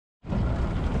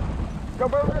Go,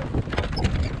 Burger!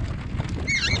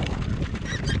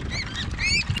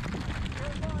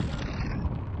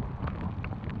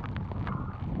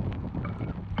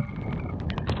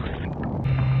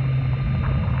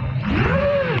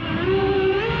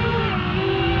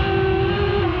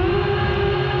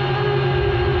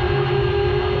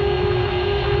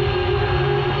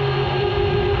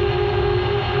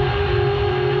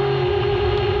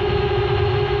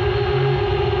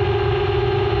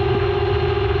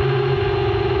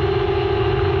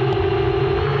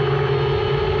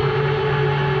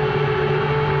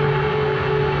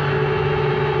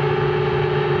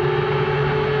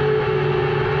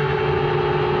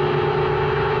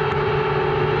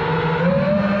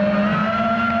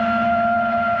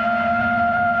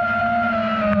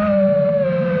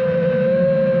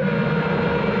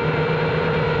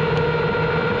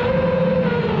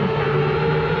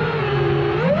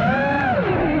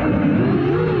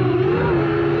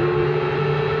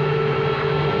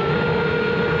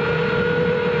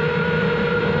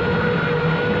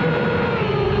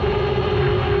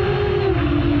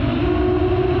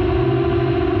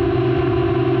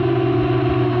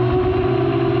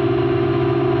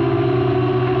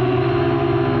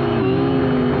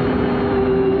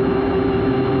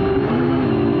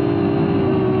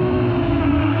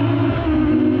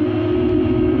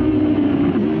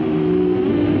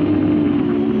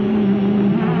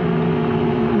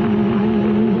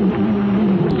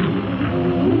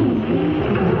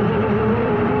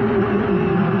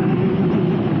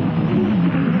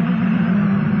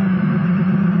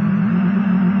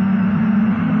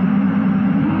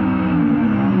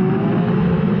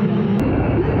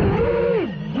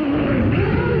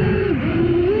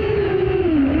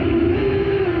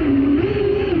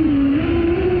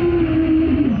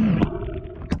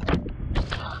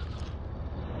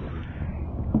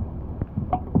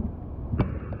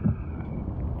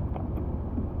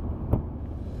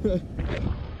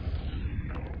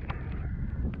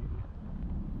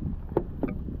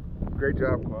 Great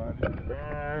job, Quad.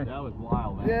 Yay. That was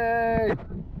wild, man. Yay!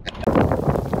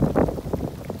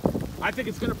 I think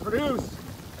it's gonna produce.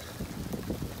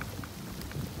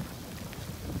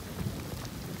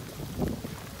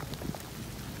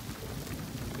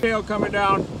 Tail coming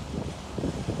down.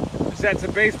 Just had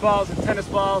some baseballs and tennis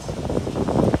balls.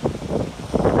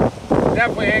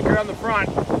 Definitely anchored on the front.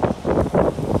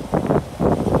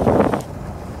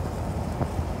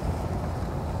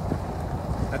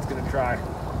 That's gonna try.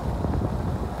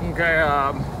 Okay,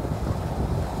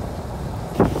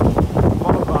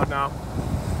 what about now?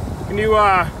 Can you,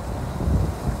 I'm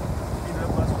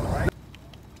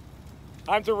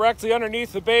directly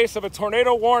underneath the base of a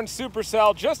tornado-worn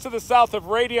supercell just to the south of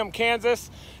Radium, Kansas.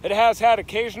 It has had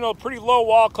occasional pretty low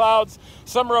wall clouds,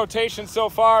 some rotation so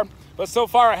far, but so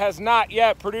far it has not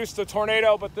yet produced a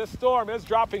tornado. But this storm is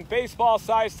dropping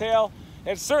baseball-sized hail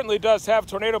and certainly does have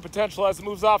tornado potential as it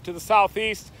moves off to the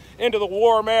southeast into the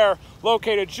warm air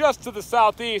located just to the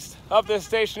southeast of this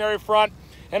stationary front.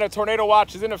 And a tornado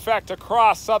watch is in effect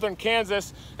across southern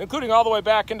Kansas, including all the way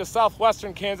back into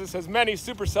southwestern Kansas, as many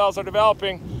supercells are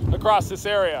developing across this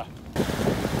area.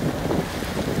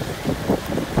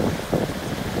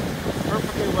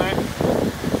 Perfectly lit.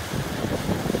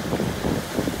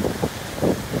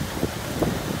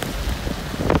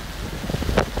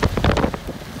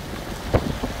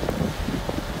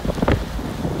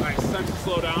 Nice, time to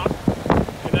slow down.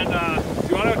 And then,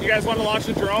 do you guys want to launch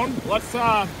a drone? Let's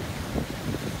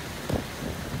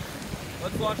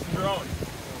launch the drone.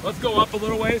 Let's go up a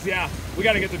little ways. Yeah, we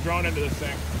got to get the drone into this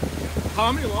thing.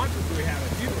 How many launches do we have?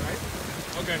 It's you, right?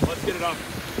 Okay, let's get it up.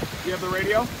 Do you have the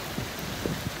radio?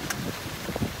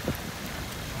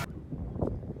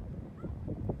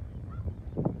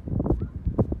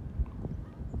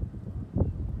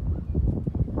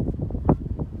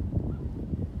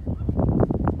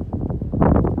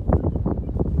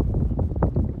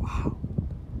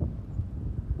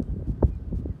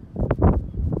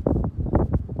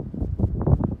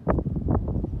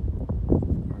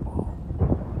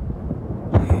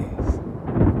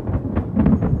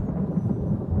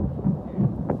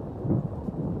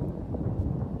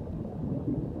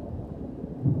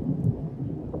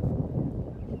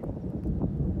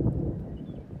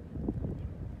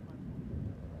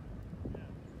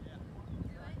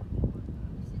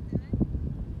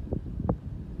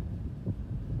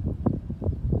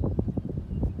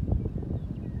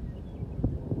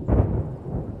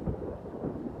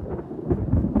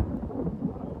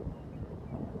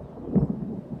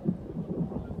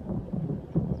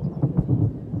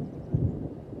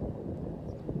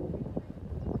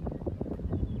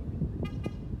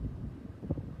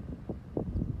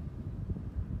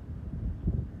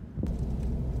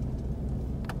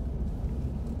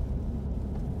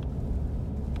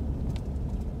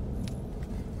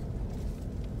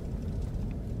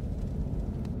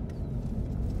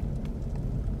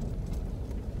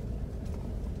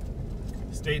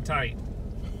 Stay tight.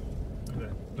 Look at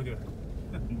that. Look at that.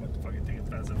 I'm going to fucking take it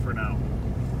fast for now.